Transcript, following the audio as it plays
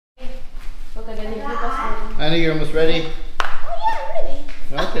Annie, you're almost ready? Oh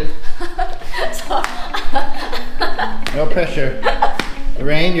yeah, ready. Okay. No pressure.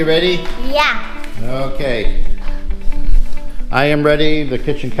 Lorraine, you ready? Yeah. Okay. I am ready. The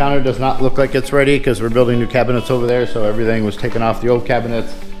kitchen counter does not look like it's ready because we're building new cabinets over there, so everything was taken off the old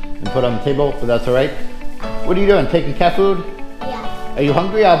cabinets and put on the table, but that's all right. What are you doing? Taking cat food? Yeah. Are you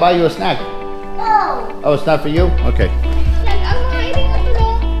hungry? I'll buy you a snack. No. Oh, it's not for you? Okay.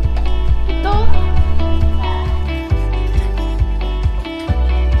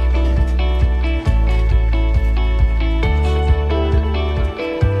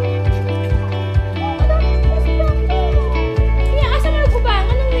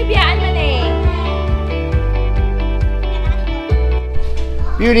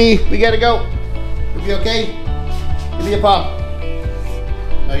 Beauty, we gotta go. You'll be okay? Give me a paw.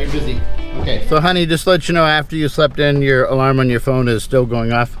 No, you're busy. Okay. So honey, just to let you know, after you slept in, your alarm on your phone is still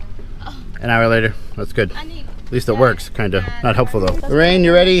going off. An hour later. That's good. At least it works, kind of. Not helpful though. Lorraine,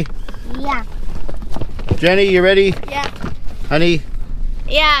 you ready? Yeah. Jenny, you ready? Yeah. Honey?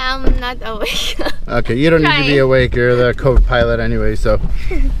 Yeah, I'm not awake. Okay, you don't need to be awake. You're the co-pilot anyway, so.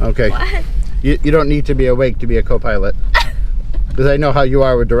 Okay. What? You don't need to be awake to be a co-pilot. Because I know how you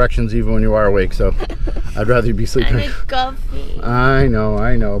are with directions even when you are awake, so I'd rather you be sleeping. I need coffee. I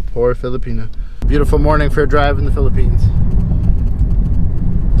know. Poor Filipina. Beautiful morning for a drive in the Philippines.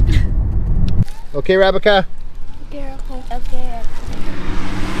 Okay, Rabica? Okay.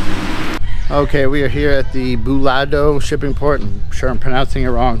 Okay, we are here at the Bulado shipping port. I'm sure I'm pronouncing it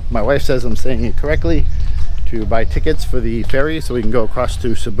wrong. My wife says I'm saying it correctly. To buy tickets for the ferry so we can go across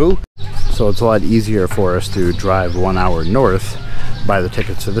to Cebu. So it's a lot easier for us to drive 1 hour north, buy the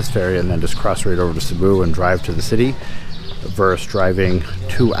tickets to this ferry, and then just cross right over to Cebu and drive to the city, versus driving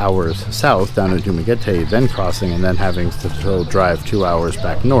 2 hours south down to Dumaguete, then crossing, and then having to still drive 2 hours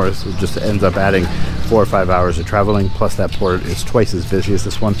back north. It just ends up adding 4 or 5 hours of traveling, plus that port is twice as busy as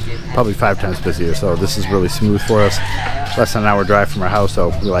this one, probably 5 times busier. So this is really smooth for us. Less than an hour drive from our house,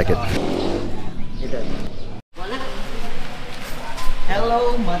 so we like it.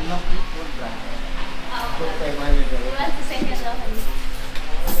 Hello, madam. You want to say hello, honey?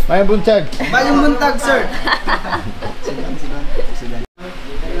 Mayang buntag! Mayang buntag, sir!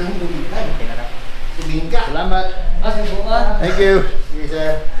 Salamat! Thank you!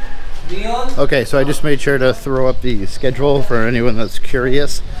 Okay, so I just made sure to throw up the schedule for anyone that's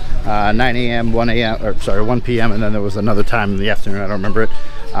curious. 9 a.m., 1 a.m., or sorry, 1 p.m., and then there was another time in the afternoon, I don't remember it.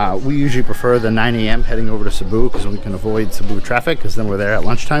 We usually prefer the 9 a.m. heading over to Cebu because we can avoid Cebu traffic because then we're there at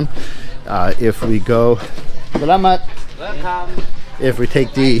lunchtime. If we go, Salamat! Welcome! If we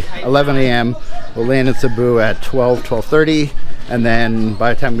take the 11 a.m., we'll land in Cebu at 12:30, and then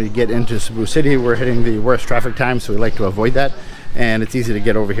by the time we get into Cebu City, we're hitting the worst traffic time, so we like to avoid that. And it's easy to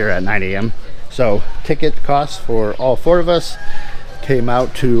get over here at 9 a.m. So ticket costs for all 4 of us came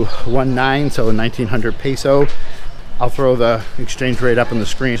out to 1.9, so 1,900 peso. I'll throw the exchange rate up on the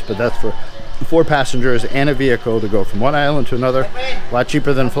screens, but that's for 4 passengers and a vehicle to go from one island to another. A lot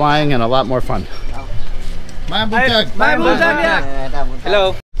cheaper than flying and a lot more fun.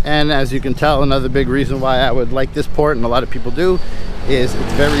 Hello. And as you can tell, another big reason why I would like this port, and a lot of people do, is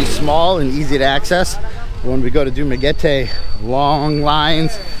it's very small and easy to access. When we go to Dumaguete, long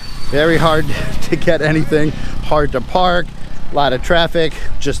lines, very hard to get anything, hard to park, a lot of traffic,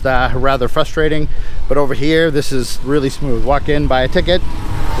 just rather frustrating. But over here, this is really smooth. Walk in, buy a ticket,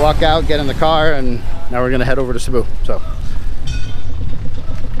 walk out, get in the car, and now we're gonna head over to Cebu. So,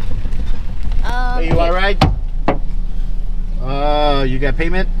 hey, you all right? You got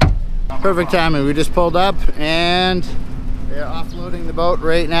payment? Perfect timing. We just pulled up and they're offloading the boat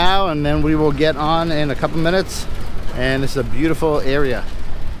right now, and then we will get on in a couple minutes. And it's a beautiful area.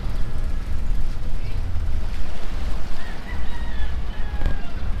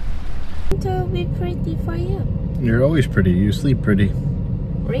 To be pretty for you. You're always pretty. You sleep pretty.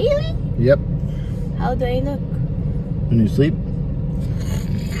 Really? Yep. How do I look? When you sleep?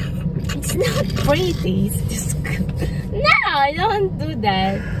 It's not pretty. It's just no, I don't do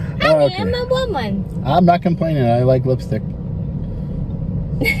that. Honey, okay. I'm a woman. I'm not complaining. I like lipstick.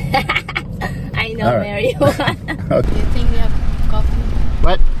 I know, right. Mary. Okay. Do you think we have coffee?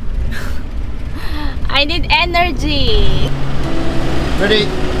 What? I need energy. Ready?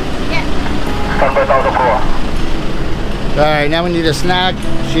 Yeah. Alright, now we need a snack.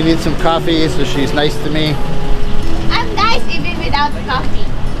 She needs some coffee, so she's nice to me. I'm nice even without coffee.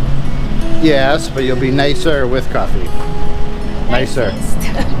 Yes, but you'll be nicer with coffee. Nicer.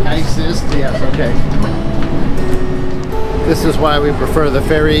 Nicest, yes, okay. This is why we prefer the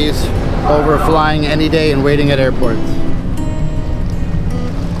ferries over flying any day and waiting at airports.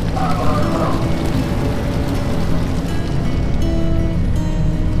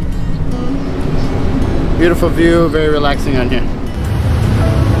 Beautiful view, very relaxing on here.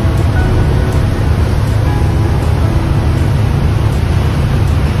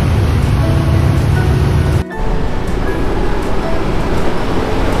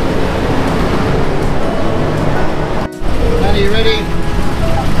 Honey, you ready?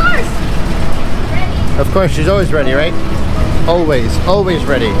 Of course. Ready. Of course, she's always ready, right? Always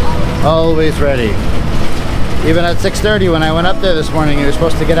ready. Always ready. Even at 6:30 when I went up there this morning, you were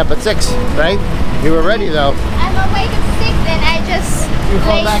supposed to get up at 6, right? You were ready though. I'm awake at 6 and I just... You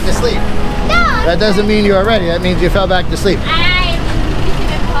fell back to sleep. No! That doesn't mean you are ready. That means you fell back to sleep. I'm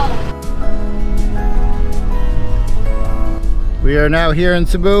home. We are now here in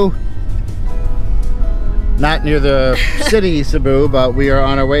Cebu. Not near the city Cebu, but we are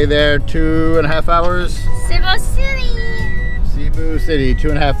on our way there 2.5 hours. Cebu City. Cebu City,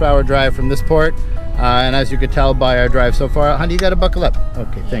 2.5 hour drive from this port. And as you could tell by our drive so far, honey, you gotta buckle up.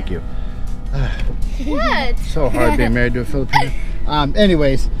 Okay, thank you. What? So hard being married to a Filipino.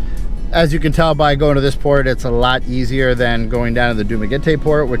 Anyways, as you can tell by going to this port, it's a lot easier than going down to the Dumaguete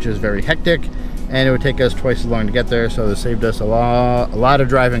port, which is very hectic, and it would take us twice as long to get there. So this saved us a lot of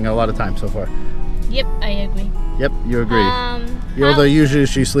driving, a lot of time so far. Yep, I agree. Yep, you agree. Although usually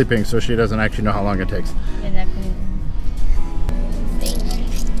she's sleeping, so she doesn't actually know how long it takes. Exactly.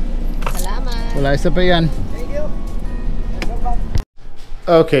 Salamat. Wala isa pa yan.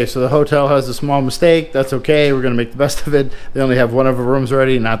 Okay, so the hotel has a small mistake. That's okay. We're going to make the best of it. They only have one of our rooms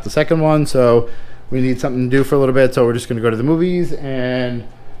ready, not the second one. So we need something to do for a little bit. So we're just going to go to the movies. And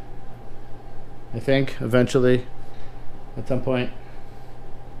I think eventually at some point.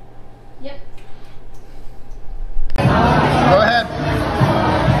 Yep. Go ahead.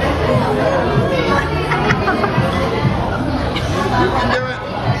 You can do it.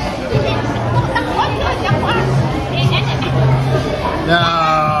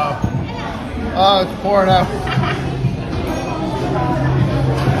 No. Oh, it's pouring out.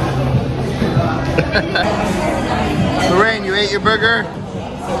 Lorraine, you ate your burger?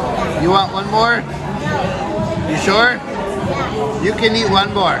 You want one more? You sure? You can eat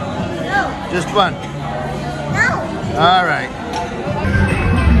one more. No. Just one. No. All right.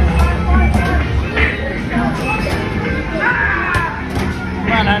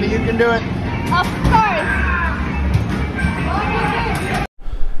 Come on, honey, you can do it. Of course.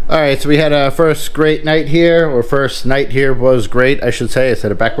 All right, so we had a first great night here, or first night here was great, I should say. I said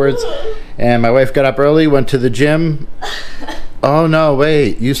it backwards. And my wife got up early, went to the gym. Oh no,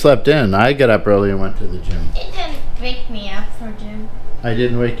 wait, you slept in. I got up early and went to the gym. It didn't wake me up for gym. I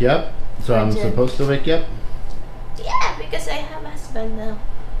didn't wake you up? So I'm supposed to wake you up? Yeah, because I have a husband now.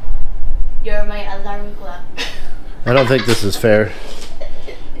 You're my alarm clock. I don't think this is fair.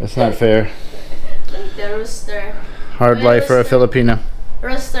 That's not fair. Like the rooster. Hard life for a Filipino.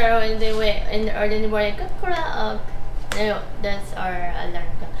 Rooster when they wake in the early morning. No, that's our alarm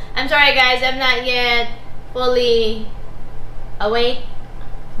clock. I'm sorry guys, I'm not yet fully awake,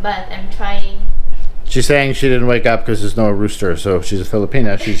 but I'm trying. She's saying she didn't wake up because there's no rooster, so she's a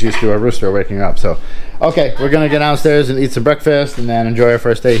Filipina. She's used to a rooster waking up. So, okay, we're gonna get downstairs and eat some breakfast and then enjoy our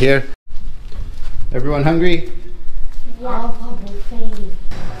first day here. Everyone hungry? Yeah.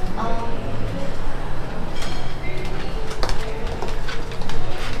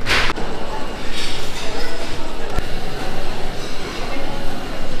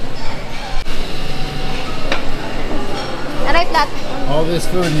 I like that. All this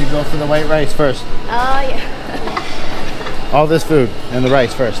food and you go for the white rice first. Oh yeah. All this food and the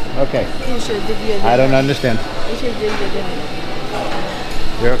rice first. Okay. You should do it. I don't understand. You should do it.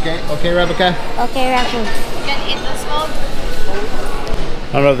 You're okay? Okay, Rebecca? Okay, Rafu. You can eat this food?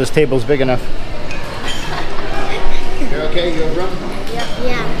 I don't know if this table's big enough. You're okay? You have room?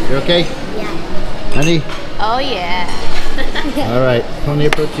 Yeah. You're okay? Yeah. Honey? Oh yeah. All right. Plenty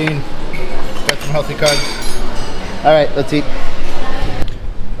of protein. Got some healthy carbs. All right, let's eat.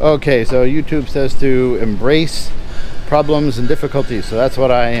 Okay, so YouTube says to embrace problems and difficulties. So that's what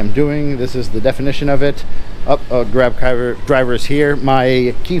I am doing. This is the definition of it. Grab drivers here.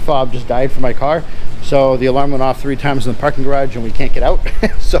 My key fob just died for my car. So the alarm went off 3 times in the parking garage and we can't get out.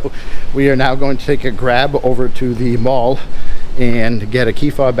 So we are now going to take a grab over to the mall and get a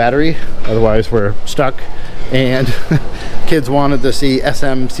key fob battery. Otherwise we're stuck. And kids wanted to see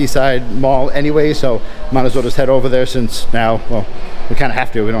SM Seaside Mall anyway, so might as well just head over there since now, well, we kind of have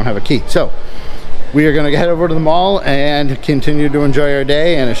to. We don't have a key. So we are going to head over to the mall and continue to enjoy our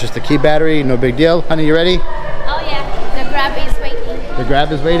day. And it's just a key battery, no big deal. Honey, you ready? Oh yeah, the Grab is waiting. The Grab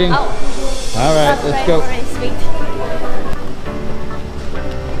is waiting? Oh. All right, let's go.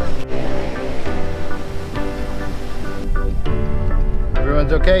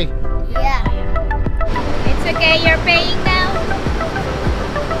 Everyone's okay? Yeah. Okay, you're paying now?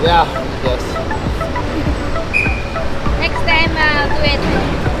 Yeah, yes. Next time I'll do it.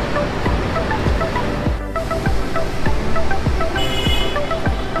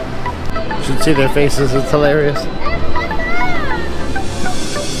 You should see their faces, it's hilarious.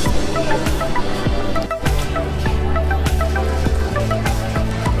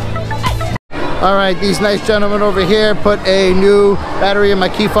 Alright, these nice gentlemen over here put a new battery in my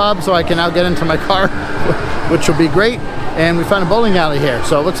key fob so I can now get into my car, which will be great. And we found a bowling alley here,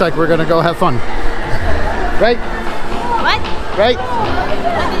 so it looks like we're gonna go have fun. Right? What? Right?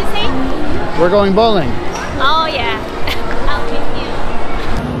 What did you say? We're going bowling. Oh yeah. I'll meet you.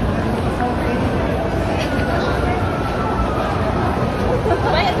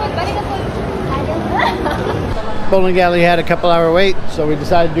 Bowling alley had a couple-hour wait, so we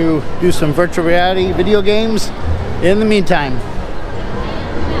decided to do some virtual reality video games in the meantime.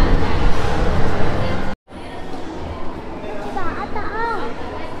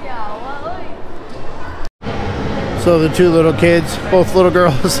 So the two little kids, both little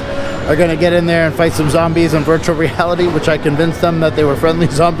girls, are gonna get in there and fight some zombies in virtual reality, which I convinced them that they were friendly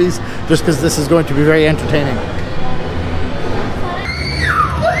zombies, just because this is going to be very entertaining.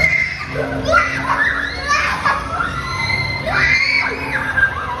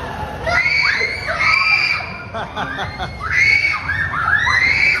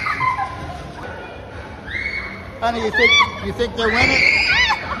 Honey, you think they're winning?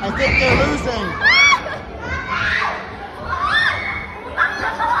 I think they're losing.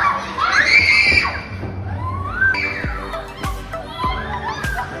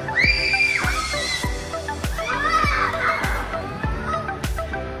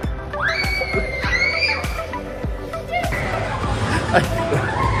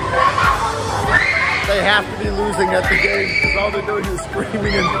 They have to be losing at the game because all they're doing is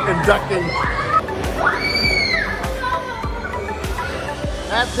screaming and ducking.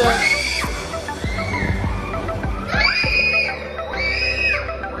 That's it.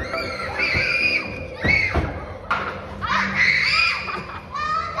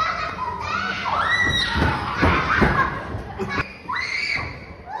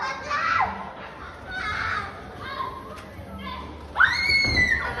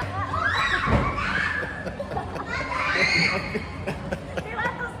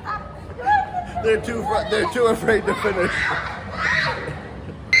 They're too afraid to finish.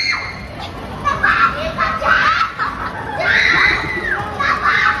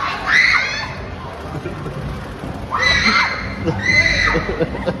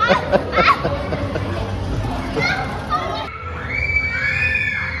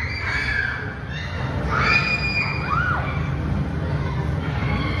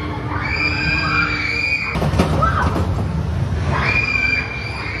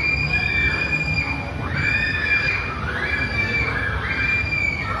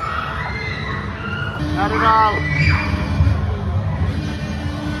 Not at all.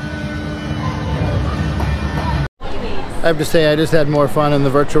 I have to say, I just had more fun in the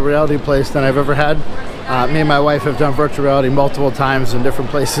virtual reality place than I've ever had. Me and my wife have done virtual reality multiple times in different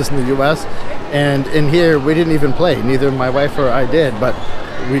places in the US, and in here we didn't even play. Neither my wife or I did, but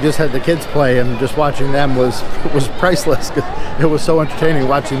we just had the kids play, and just watching them was priceless. It was so entertaining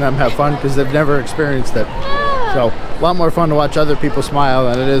watching them have fun because they've never experienced it. So a lot more fun to watch other people smile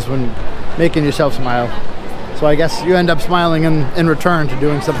than it is when making yourself smile. So I guess you end up smiling in return to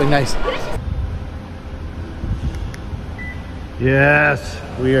doing something nice. Yes,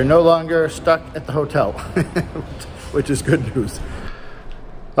 we are no longer stuck at the hotel, which is good news.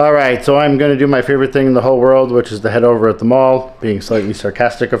 All right, so I'm gonna do my favorite thing in the whole world, which is to head over at the mall, being slightly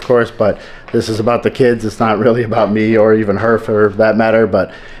sarcastic, of course, but this is about the kids. It's not really about me or even her for that matter,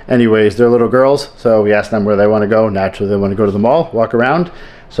 but anyways, they're little girls, so we asked them where they wanna go. Naturally, they wanna go to the mall, walk around.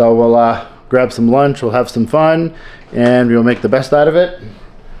 So we'll grab some lunch, we'll have some fun, and we'll make the best out of it.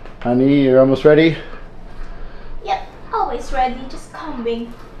 Honey, you're almost ready? Yep, always ready, just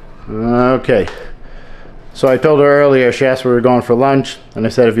coming. Okay. So I told her earlier, she asked where we were going for lunch, and I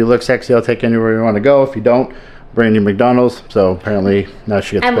said if you look sexy, I'll take you anywhere you want to go. If you don't, bring you McDonald's. So apparently now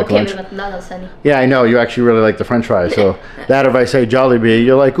she gets to pick lunch. I'm okay with McDonald's, honey. Yeah, I know, you actually really like the french fries. So that if I say Jollibee,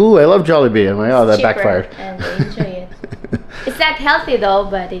 you're like, ooh, I love Jollibee. I'm like, oh, that backfired. And I enjoy it. It's not healthy though,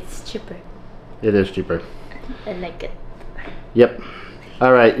 but it's cheaper. It is cheaper. I like it. Yep.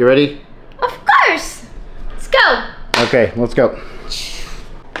 All right, you ready? Of course. Let's go. Okay, let's go.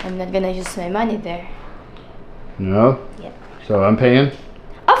 I'm not gonna use my money there. No? Yep. So I'm paying?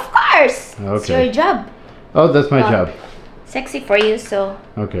 Of course. Okay. It's your job. Oh, that's my job. Sexy for you, so.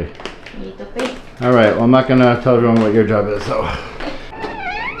 Okay. You need to pay. All right. Well, I'm not gonna tell everyone what your job is, so.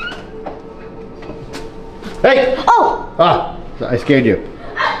 Hey! Oh! Ah, I scared you.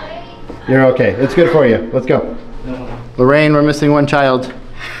 You're okay. It's good for you. Let's go. Lorraine, we're missing one child.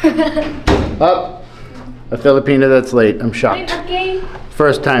 Oh, a Filipino that's late. I'm shocked. Okay.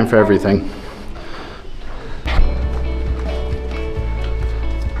 First time for everything.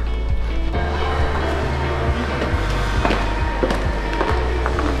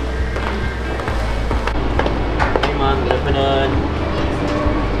 Hey ma'am, good afternoon.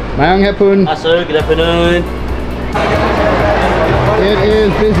 Mayang hapon. Sir, good afternoon. It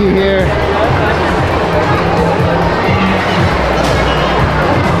is busy here.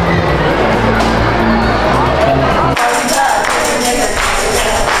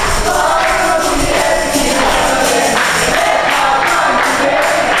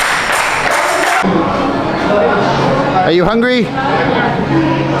 Are you hungry?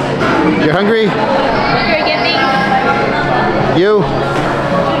 You're hungry? What you're getting? You?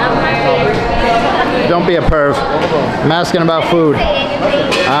 I'm hungry. Don't be a perv. I'm asking about food.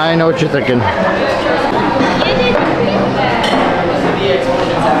 I know what you're thinking.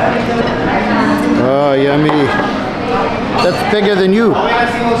 Oh, yummy. That's bigger than you.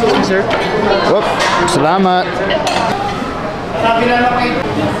 Sir. Whoop. Salamat.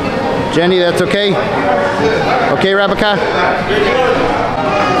 Jenny, that's okay? Okay, Rebecca?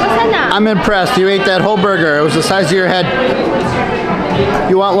 I'm impressed. You ate that whole burger. It was the size of your head.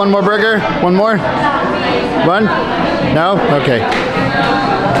 You want one more burger? One more? One? No? Okay.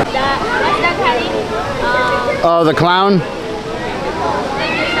 What's that, Harry? Oh, the clown?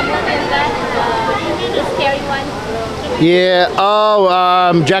 The scary one. Yeah.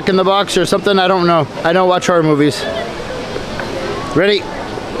 Oh, Jack in the Box or something? I don't know. I don't watch horror movies. Ready?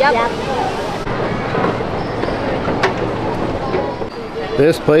 Yep.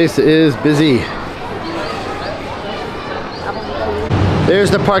 This place is busy. There's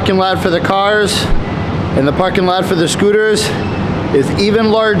the parking lot for the cars, and the parking lot for the scooters is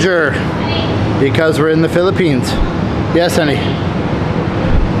even larger because we're in the Philippines. Yes, honey?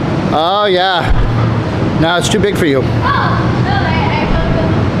 Oh, yeah. No, it's too big for you.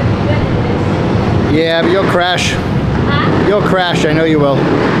 Yeah, but you'll crash. You'll crash, I know you will.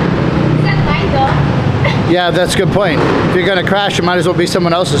 Yeah, that's a good point. If you're gonna crash, it might as well be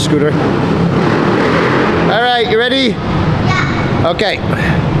someone else's scooter. All right, you ready? Yeah. Okay.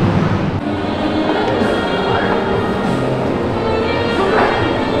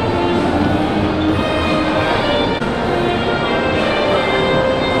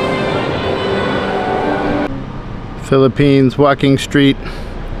 Philippines walking street.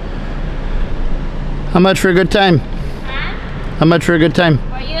 How much for a good time? Huh? How much for a good time?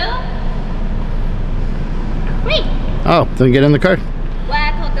 For you? Wait. Oh, then get in the car.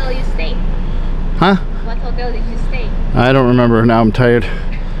 What hotel you stay? Huh? What hotel did you stay? I don't remember. Now I'm tired.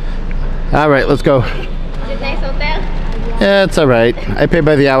 All right, let's go. Is it nice hotel? Yeah, it's all right. I pay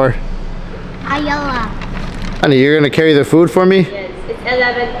by the hour. Ayala. Honey, you're gonna carry the food for me? Yes, it's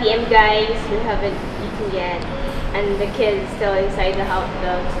 11 p.m. guys. We haven't eaten yet, and the kid is still inside the house,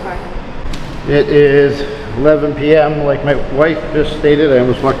 the car. It is 11 p.m. Like my wife just stated. I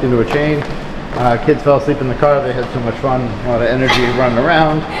almost walked into a chain. Kids fell asleep in the car. They had so much fun, a lot of energy running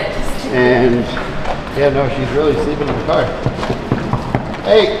around, and yeah, no, she's really sleeping in the car.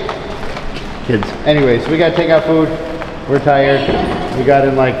 Hey, kids. Anyways, we gotta take out food. We're tired. We got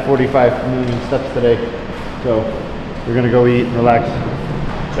in like 45 million steps today, so we're gonna go eat and relax.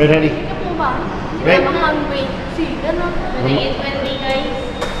 Right, honey? Right? I'm hungry. When I eat with me,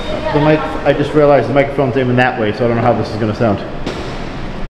 guys. I just realized the microphone's aiming that way, so I don't know how this is gonna sound.